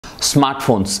Smart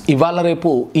phones ఇవాళ రేపు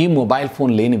ఈ మొబైల్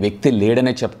ఫోన్ లేని వ్యక్తి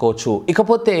లేడనే చెప్పుకోవచ్చు.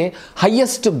 ఇకపోతే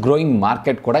హైయెస్ట్ గ్రోయింగ్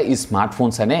మార్కెట్ కూడా ఈ స్మార్ట్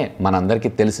ఫోన్స్ అనే మనందరికీ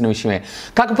తెలిసిన విషయమే.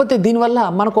 కాకపోతే దీనివల్ల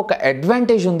మనకు ఒక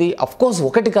అడ్వాంటేజ్ ఉంది. అఫ్ కోర్స్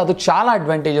ఒకటి కాదు, చాలా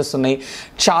అడ్వాంటేజెస్ ఉన్నాయి,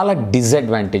 చాలా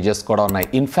డిసడ్వాంటేజెస్ కూడా ఉన్నాయి.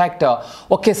 ఇన్ఫ్యాక్ట్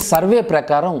ఒకే సర్వే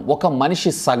ప్రకారం ఒక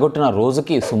మనిషి సగటున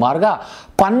రోజుకి సుమారుగా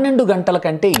 12 గంటల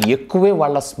కంటే ఎక్కువే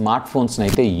వాళ్ళ స్మార్ట్ ఫోన్స్ని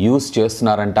అయితే యూజ్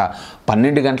చేస్తున్నారంట.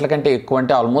 12 గంటల కంటే ఎక్కువ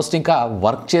అంటే ఆల్మోస్ట్ ఇంకా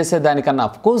వర్క్ చేసేదానికన్నా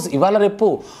అఫ్ కోర్స్ ఇవాళ రేపు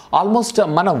ఆల్మోస్ట్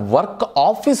మన వర్క్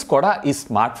ఆఫీస్ కూడా ఈ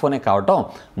స్మార్ట్ ఫోనే కావటం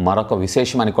మరొక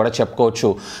విశేషం అని కూడా చెప్పుకోవచ్చు.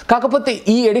 కాకపోతే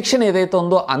ఈ ఎడిక్షన్ ఏదైతే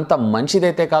ఉందో అంత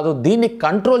మంచిదైతే కాదు. దీన్ని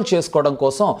కంట్రోల్ చేసుకోవడం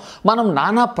కోసం మనం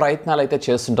నానా ప్రయత్నాలు అయితే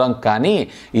చేస్తుంటాం, కానీ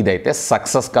ఇదైతే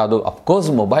సక్సెస్ కాదు. అఫ్ కోర్స్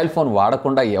మొబైల్ ఫోన్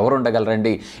వాడకుండా ఎవరు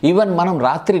ఉండగలరండి? ఈవెన్ మనం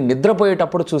రాత్రి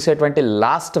నిద్రపోయేటప్పుడు చూసేటువంటి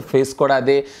లాస్ట్ ఫేస్ కూడా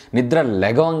అదే. నిద్ర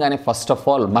లెగవంగానే ఫస్ట్ ఆఫ్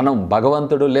ఆల్ మనం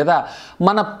భగవంతుడు లేదా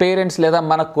మన పేరెంట్స్ లేదా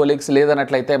మన కొలీగ్స్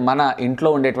లేదన్నట్లయితే మన ఇంట్లో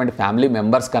ఉండేటువంటి ఫ్యామిలీ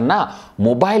మెంబర్స్ కన్నా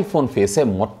మొబైల్ ఫోన్ ఫేసే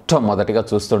మొట్టమొదటిగా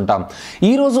చూస్తుంటాం.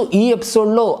 ఈరోజు ఈ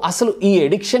ఎపిసోడ్లో అసలు ఈ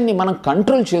ఎడిక్షన్ని మనం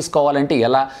కంట్రోల్ చేసుకోవాలంటే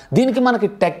ఎలా, దీనికి మనకి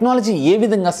టెక్నాలజీ ఏ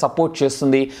విధంగా సపోర్ట్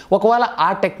చేస్తుంది, ఒకవేళ ఆ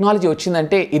టెక్నాలజీ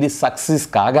వచ్చిందంటే ఇది సక్సెస్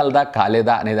కాగలదా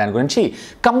కాలేదా అనే దాని గురించి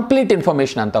కంప్లీట్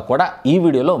ఇన్ఫర్మేషన్ అంతా కూడా ఈ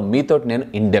వీడియోలో మీతో నేను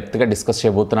ఇన్ డెప్త్గా డిస్కస్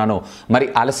చేయబోతున్నాను. మరి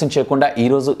ఆలస్యం చేయకుండా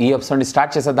ఈరోజు ఈ ఎపిసోడ్ని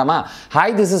స్టార్ట్ చేసేద్దామా?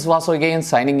 Hi, this is Vasu again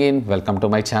signing in. Welcome to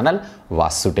my channel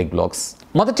Vasu tech blogs.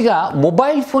 మొదటిగా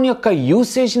మొబైల్ ఫోన్ యొక్క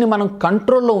యూసేజ్ని మనం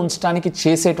కంట్రోల్లో ఉంచడానికి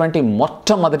చేసేటువంటి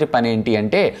మొట్టమొదటి పని ఏంటి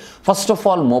అంటే ఫస్ట్ ఆఫ్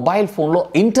ఆల్ మొబైల్ ఫోన్లో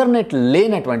ఇంటర్నెట్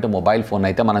లేనటువంటి మొబైల్ ఫోన్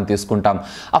అయితే మనం తీసుకుంటాం.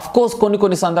 అఫ్ కోర్స్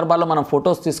కొన్ని సందర్భాల్లో మనం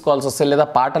ఫొటోస్ తీసుకోవాల్సి వస్తే లేదా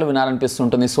పాటలు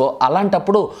వినాలనిపిస్తుంటుంది. సో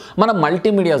అలాంటప్పుడు మనం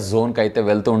మల్టీమీడియా జోన్కి అయితే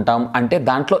వెళ్తూ ఉంటాం. అంటే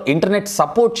దాంట్లో ఇంటర్నెట్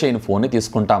సపోర్ట్ చేయని ఫోన్ని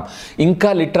తీసుకుంటాం.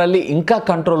 ఇంకా లిటరల్లీ ఇంకా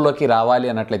కంట్రోల్లోకి రావాలి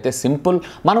అన్నట్లయితే సింపుల్,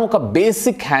 మనం ఒక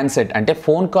బేసిక్ హ్యాండ్సెట్ అంటే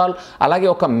ఫోన్ కాల్ అలాగే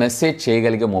ఒక మెసేజ్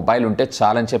చేయగలిగే మొబైల్ ఉంటే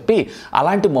చాలని చెప్పి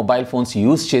అలాంటి మొబైల్ ఫోన్స్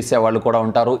యూజ్ చేసే వాళ్ళు కూడా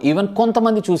ఉంటారు. ఈవెన్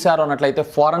కొంతమంది చూశారు అన్నట్లయితే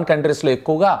ఫారెన్ కంట్రీస్లో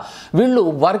ఎక్కువగా వీళ్ళు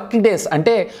వర్క్ డేస్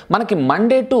అంటే మనకి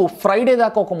మండే టు ఫ్రైడే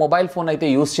దాకా ఒక మొబైల్ ఫోన్ అయితే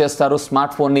యూజ్ చేస్తారు.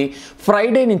 స్మార్ట్ ఫోన్ని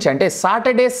ఫ్రైడే నుంచి అంటే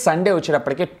సాటర్డే సండే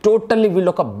వచ్చేటప్పటికి టోటల్లీ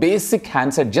వీళ్ళు ఒక basic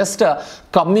handset just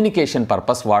communication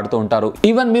purpose వాడుతూ ఉంటారు.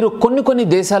 ఈవెన్ మీరు కొన్ని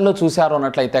దేశాల్లో చూశారు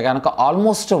అన్నట్లయితే కనుక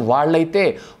ఆల్మోస్ట్ వాళ్ళైతే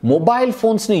మొబైల్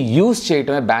ఫోన్స్ని యూజ్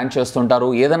చేయటమే బ్యాన్ చేస్తుంటారు.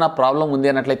 ఏదైనా ప్రాబ్లం ఉంది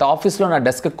అన్నట్లయితే ఆఫీస్లో నా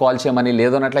డెస్క్కి కాల్ చేయమని,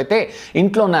 లేదన్నట్లయితే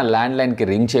ఇంట్లో నా ల్యాండ్లైన్కి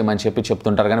రింగ్ చేయమని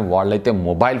చెప్తుంటారు, కానీ వాళ్ళైతే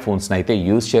మొబైల్ ఫోన్స్ని అయితే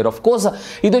యూజ్ చేయరు. ఆఫ్ కోర్స్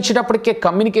ఇది వచ్చేటప్పటికే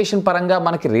కమ్యూనికేషన్ పరంగా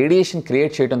మనకి రేడియేషన్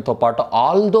క్రియేట్ చేయడంతో పాటు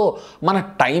ఆల్దో మన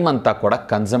టైం అంతా కూడా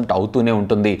కన్జంప్ట్ అవుతూనే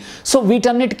ఉంటుంది. సో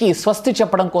వీటన్నిటికీ స్వస్తి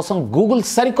చెప్పడం కోసం గూగుల్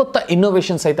సరికొత్త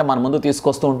ఇన్నోవేషన్స్ అయితే మన ముందు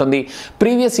తీసుకొస్తూ ఉంటుంది.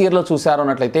 ప్రీవియస్ ఇయర్లో చూసారు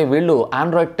అన్నట్లయితే వీళ్ళు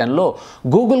ఆండ్రాయిడ్ 10లో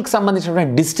గూగుల్కి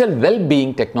సంబంధించినటువంటి డిజిటల్ వెల్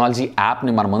బీయింగ్ టెక్నాలజీ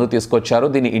యాప్ని మన ముందు తీసుకొచ్చారు,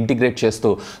 దీన్ని ఇంటిగ్రేట్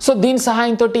చేస్తూ. సో దీని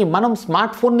సహాయంతో మనం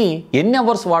స్మార్ట్ ఫోన్ని ఎన్ని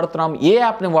అవర్స్ వాడుతున్నాం, ఏ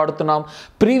యాప్ని వాడుతున్నాం,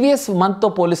 ప్రీవియస్ మంత్తో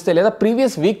పోలిస్తే లేదా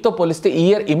ప్రీవియస్ వీక్తో పోలిస్తే ఈ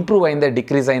ఇయర్ ఇంప్రూవ్ అయిందా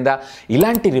డిక్రీజ్ అయిందా,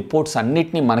 ఇలాంటి రిపోర్ట్స్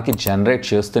అన్నిటినీ మనకి జనరేట్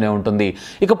చేస్తూనే ఉంటుంది.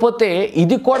 ఇకపోతే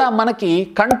ఇది కూడా మనకి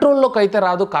కంట్రోల్లోకి అయితే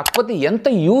రాదు, కాకపోతే ఎంత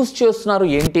యూజ్ చేస్తున్నారు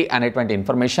ఏంటి అనేటువంటి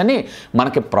ఇన్ఫర్మేషన్ని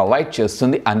మనకి ప్రొవైడ్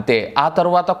చేస్తుంది అంతే. ఆ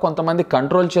తర్వాత కొంతమంది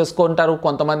కంట్రోల్ చేసుకుంటారు,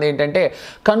 కొంతమంది ఏంటంటే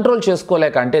కంట్రోల్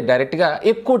చేసుకోలేక అంటే డైరెక్ట్గా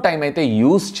ఎక్కువ టైం అయితే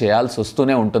యూజ్ చేయాల్సి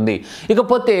వస్తూనే ఉంటుంది.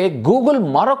 ఇకపోతే గూగుల్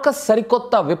మరొక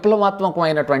సరికొత్త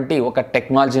విప్లవాత్మకమైనటువంటి ఒక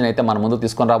టెక్నాలజీని అయితే మన ముందు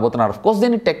తీసుకొని రాబోతున్నారు. ఆఫ్ కోర్స్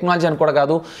దీన్ని టెక్నాలజీ అని కూడా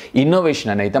కాదు,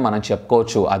 ఇన్నోవేషన్ అని అయితే మనం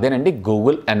చెప్పుకోవచ్చు. అదేనండి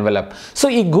గూగుల్ ఎన్వెలప్. సో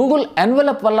ఈ గూగుల్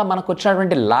ఎన్వెలప్ వల్ల మనకు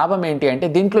వచ్చినటువంటి లాభం ఏంటి అంటే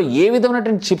దీంట్లో ఏ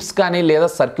విధమైనటువంటి చిప్స్ కానీ లేదా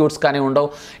సర్క్యూట్స్ కానీ ఉండవు.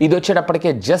 ఇది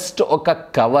వచ్చేటప్పటికే జస్ట్ ఒక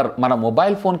కవర్. మన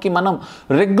మొబైల్ ఫోన్కి మనం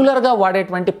రెగ్యులర్గా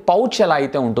వాడేటువంటి పౌచ్ ఎలా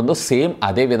అయితే ఉంటుందో సేమ్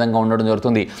అదే విధంగా ఉండడం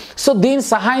జరుగుతుంది. సో దీని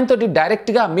సహాయంతో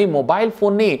డైరెక్ట్గా మీ మొబైల్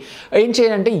ఫోన్ని ఏం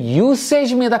చేయాలంటే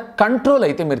యూసేజ్ మీద కంట్రోల్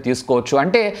అయితే మీరు తీసుకోవచ్చు.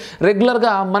 అంటే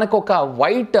రెగ్యులర్గా మనకు ఒక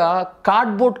వైట్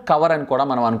కార్డ్బోర్డ్ కవర్ అని కూడా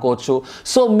మనం అనుకోవచ్చు.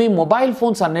 సో మీ మొబైల్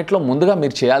ఫోన్స్ అన్నిట్లో ముందుగా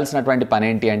మీరు చేయాల్సినటువంటి పని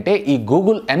ఏంటి అంటే ఈ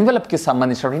గూగుల్ ఎన్వెలప్కి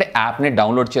సంబంధించినటువంటి యాప్ని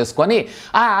డౌన్లోడ్ చేసుకొని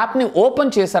ఆ యాప్ని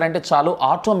ఓపెన్ చేశారంటే చాలు,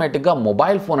 ఆటోమేటిక్గా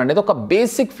మొబైల్ ఫోన్ అనేది ఒక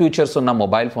బేసిక్ ఫీచర్స్ ఉన్న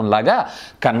మొబైల్ ఫోన్ లాగా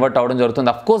కన్వర్ట్ అవ్వడం జరుగుతుంది.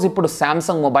 అఫ్ కోర్స్ ఇప్పుడు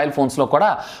శాంసంగ్ మొబైల్ ఫోన్స్లో కూడా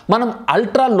మనం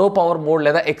అల్ట్రా లో పవర్ మోడ్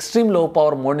లేదా ఎక్స్ట్రీమ్ లో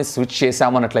పవర్ మోడ్ని స్విచ్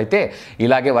చేసామన్నట్లయితే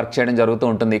ఇలాగే వర్క్ చేయడం జరుగుతూ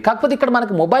ఉంటుంది. కాకపోతే ఇక్కడ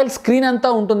మనకి మొబైల్ స్క్రీన్ అంతా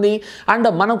ఉంటుంది అండ్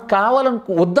మనం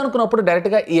వద్దనుకున్నప్పుడు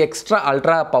డైరెక్ట్గా ఈ extra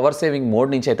ultra power saving mode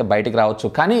నుంచి అయితే బయటికి రావచ్చు.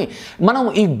 కానీ మనం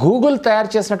ఈ గూగుల్ తయారు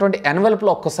చేసినటువంటి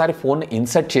ఎన్వెలప్లో ఒక్కసారి ఫోన్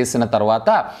ఇన్సర్ట్ చేసిన తర్వాత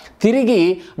తిరిగి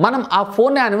మనం ఆ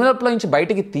ఫోన్ని ఎన్వెలప్లో నుంచి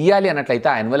బయటికి తీయాలి అన్నట్లయితే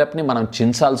ఆ ఎన్వెలప్ని మనం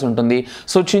చించాల్సి ఉంటుంది.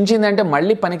 సో చించిందంటే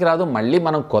మళ్ళీ పనికిరాదు, మళ్ళీ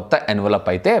మనం కొత్త ఎన్వెలప్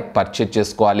అయితే పర్చేజ్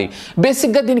చేసుకోవాలి.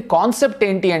 బేసిక్గా దీని కాన్సెప్ట్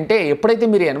ఏంటి అంటే ఎప్పుడైతే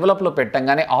మీరు ఎన్వెలప్లో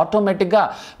పెట్టంగానే ఆటోమేటిక్గా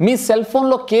మీ సెల్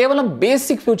ఫోన్లో కేవలం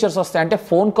బేసిక్ ఫీచర్స్ వస్తాయి. అంటే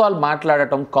ఫోన్ కాల్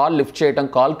మాట్లాడటం, కాల్ లిఫ్ట్ చేయటం,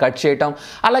 కాల్ కట్ చేయటం,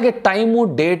 అలాగే అలాగే టైము,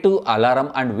 డేటు, అలారం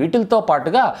అండ్ వీటితో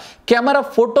పాటుగా కెమెరా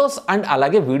ఫొటోస్ అండ్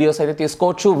అలాగే వీడియోస్ అయితే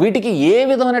తీసుకోవచ్చు. వీటికి ఏ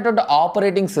విధమైనటువంటి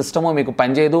ఆపరేటింగ్ సిస్టమో మీకు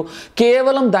పనిచేయదు.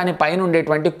 కేవలం దానిపైన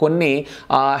ఉండేటువంటి కొన్ని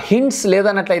హింట్స్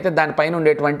లేదన్నట్లయితే దానిపైన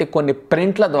ఉండేటువంటి కొన్ని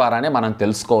ప్రింట్ల ద్వారానే మనం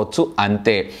తెలుసుకోవచ్చు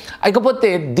అంతే. ఇకపోతే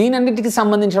దీనన్నిటికి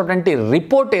సంబంధించినటువంటి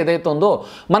రిపోర్ట్ ఏదైతే ఉందో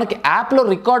మనకి యాప్లో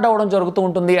రికార్డ్ అవ్వడం జరుగుతూ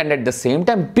ఉంటుంది and at the same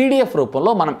time PDF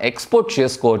రూపంలో మనం ఎక్స్పోర్ట్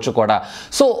చేసుకోవచ్చు కూడా.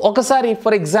 సో ఒకసారి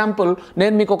ఫర్ ఎగ్జాంపుల్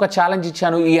నేను మీకు ఒక ఛాలెంజ్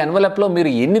ఇచ్చాను, ఈ ఎన్వలప్లో మీరు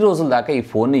ఎన్ని రోజుల దాకా ఈ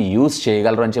ఫోన్ని యూజ్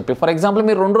చేయగలరు అని చెప్పి. ఫర్ ఎగ్జాంపుల్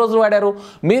మీరు 2 రోజులు వాడారు,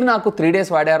 మీరు నాకు 3 days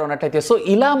వాడారు అన్నట్లయితే సో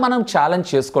ఇలా మనం ఛాలెంజ్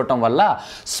చేసుకోవటం వల్ల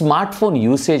స్మార్ట్ ఫోన్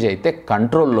యూసేజ్ అయితే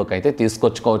కంట్రోల్లోకి అయితే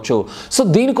తీసుకొచ్చుకోవచ్చు. సో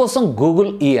దీనికోసం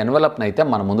గూగుల్ ఈ ఎన్వలప్ని అయితే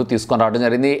మన ముందు తీసుకొని రావడం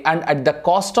జరిగింది and at the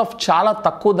cost of చాలా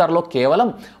తక్కువ ధరలో కేవలం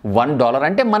 $1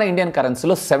 అంటే మన ఇండియన్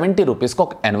కరెన్సీలో 70 రూపీస్కి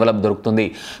ఒక ఎన్వలప్ దొరుకుతుంది.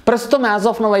 ప్రస్తుతం యాజ్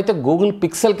ఆఫ్ నౌ అయితే గూగుల్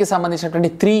పిక్సెల్కి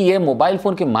సంబంధించినటువంటి 3A మొబైల్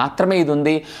ఫోన్కి మాత్రమే ఇది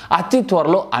ఉంది. అతి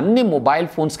త్వరలో అన్ని మొబైల్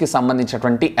ఫోన్స్కి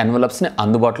సంబంధించినటువంటి ఎన్వలప్స్ని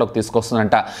అందుబాటులోకి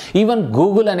తీసుకొస్తుందంట. ఈవెన్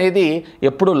గూగుల్ అనేది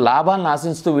ఎప్పుడు లాభాలను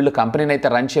ఆశిస్తూ వీళ్ళు కంపెనీని అయితే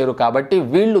రన్ చేయరు కాబట్టి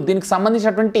వీళ్ళు దీనికి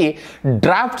సంబంధించినటువంటి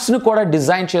డ్రాఫ్ట్స్ని కూడా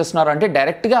డిజైన్ చేస్తున్నారు. అంటే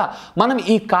డైరెక్ట్గా మనం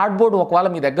ఈ కార్డ్బోర్డ్ ఒకవేళ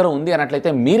మీ దగ్గర ఉంది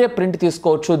అన్నట్లయితే మీరే ప్రింట్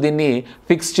తీసుకోవచ్చు, దీన్ని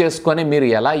ఫిక్స్ చేసుకొని మీరు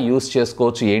ఎలా యూస్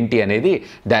చేసుకోవచ్చు ఏంటి అనేది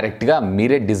డైరెక్ట్గా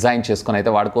మీరే డిజైన్ చేసుకొని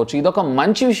అయితే వాడుకోవచ్చు. ఇది ఒక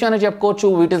మంచి విషయాన్ని చెప్పుకోవచ్చు.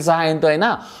 వీటి సహాయంతో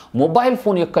అయినా మొబైల్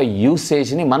ఫోన్ యొక్క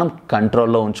యూసేజ్ని మనం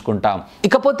కంట్రోల్లో ఉంచుకుంటాం.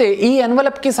 ఇకపోతే ఈ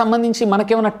ఎన్వలప్కి సంబంధించి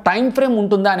మనకేమైనా టైం ఫ్రేమ్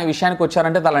ఉంటుందా అనే విషయానికి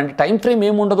వచ్చారంటే అలాంటి టైం ఫ్రేమ్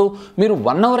ఏమి ఉండదు. మీరు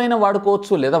 1 hour అయినా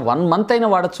వాడుకోవచ్చు, లేదా 1 month అయినా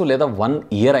వాడచ్చు, లేదా 1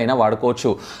 year అయినా వాడుకోవచ్చు.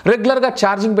 రెగ్యులర్గా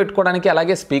ఛార్జింగ్ పెట్టుకోవడానికి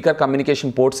అలాగే స్పీకర్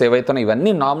కమ్యూనికేషన్ పోర్ట్స్ ఏవైతే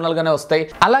ఇవన్నీ నార్మల్గానే వస్తాయి.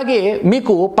 అలాగే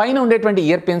మీకు పైన ఉండేటువంటి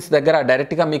ఇయర్ పిన్స్ దగ్గర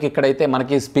డైరెక్ట్గా మీకు ఇక్కడైతే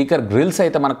మనకి స్పీకర్ గ్రిల్స్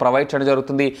అయితే మనకు ప్రొవైడ్ చేయడం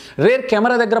జరుగుతుంది. రేర్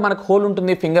కెమెరా దగ్గర మనకు హోల్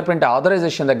ఉంటుంది. ఫింగర్ ప్రింట్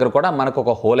ఆథరైజేషన్ దగ్గర కూడా మనకు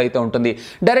ఒక హోల్ అయితే ఉంటుంది.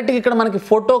 డైరెక్ట్గా ఇక్కడ మనకి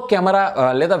ఫోటో కెమెరా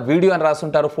లేదా వీడియో అని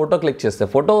రాసుంటారు. ఫోటో క్లిక్ చేస్తే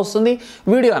ఫోటో వస్తుంది,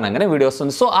 వీడియో అనగానే వీడియో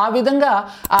వస్తుంది. సో ఆ విధంగా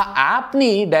ఆ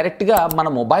యాప్ని డైరెక్ట్గా మన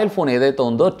మొబైల్ ఫోన్ ఏదైతే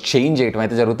ఉందో చేంజ్ చేయడం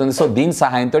అయితే జరుగుతుంది. సో దీని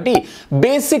సహాయంతో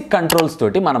బేసిక్ కంట్రోల్స్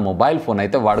తోటి మన మొబైల్ ఫోన్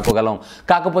అయితే వాడుకోగలం.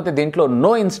 కాకపోతే దీంట్లో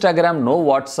no Instagram, no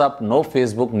WhatsApp, no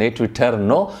Facebook, no Twitter,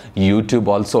 no YouTube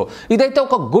also. ఇదైతే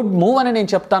ఒక గుడ్ మూవ్ అని నేను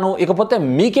చెప్తాను. ఇకపోతే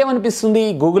మీకేమనిపిస్తుంది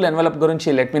గూగుల్ ఎన్వలప్ గురించి?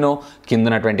 లెట్ మీ నో కింద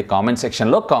ఉన్నటువంటి కామెంట్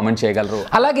సెక్షన్లో కామెంట్ చేయగలరు.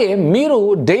 అలాగే మీరు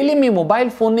డైలీ మీ మొబైల్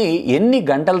ఫోన్ని ఎన్ని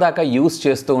గంటల దాకా యూస్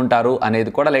చేస్తూ ఉంటారు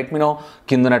అనేది కూడా లెట్ మీ నో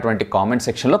కింద ఉన్నటువంటి కామెంట్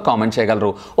సెక్షన్లో కామెంట్ చేయగలరు.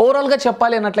 ఓవరాల్గా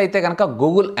చెప్పాలి అన్నట్లయితే కనుక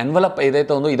గూగుల్ ఎన్వలప్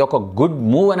ఏదైతే ఉందో ఇది ఒక గుడ్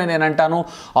మూవ్ అని నేను అంటాను.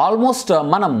 ఆల్మోస్ట్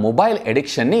మన మొబైల్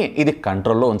ఎడిక్షన్ని ఇది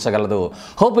కంట్రోల్లో ఉంచగలదు.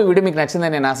 హోప్ ఈ వీడియో మీకు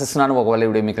నచ్చిందని నేను ఆశిస్తున్నాను. ఒకవేళ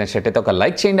వీడియో మీకు నచ్చినట్టయితే ఒక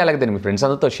లైక్ చేయండి, అలాగే దీన్ని మీ ఫ్రెండ్స్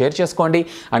అందరితో షేర్ చేసుకోండి.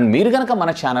 అండ్ మీరు కనుక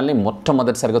మన ఛానల్ని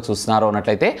మొట్టమొదటిసారిగా చూస్తున్నారో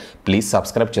అన్నట్లయితే ప్లీజ్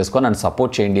సబ్స్క్రైబ్ చేసుకొని నన్ను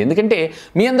సపోర్ట్ చేయండి. ఎందుకంటే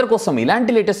మీ అందరి కోసం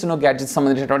ఇలాంటి లేటెస్ట్ గ్యాడ్జెట్స్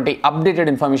సంబంధించినటువంటి అప్డేటెడ్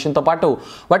ఇన్ఫర్మేషన్తో పాటు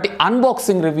వాటి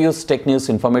unboxing reviews, tech news,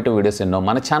 informative videos ఎన్నో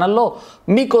మన ఛానల్లో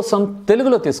మీకోసం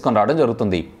తెలుగులో తీసుకొని రావడం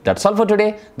జరుగుతుంది. That's all for today.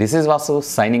 This is Vasu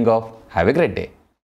signing off. Have a great day.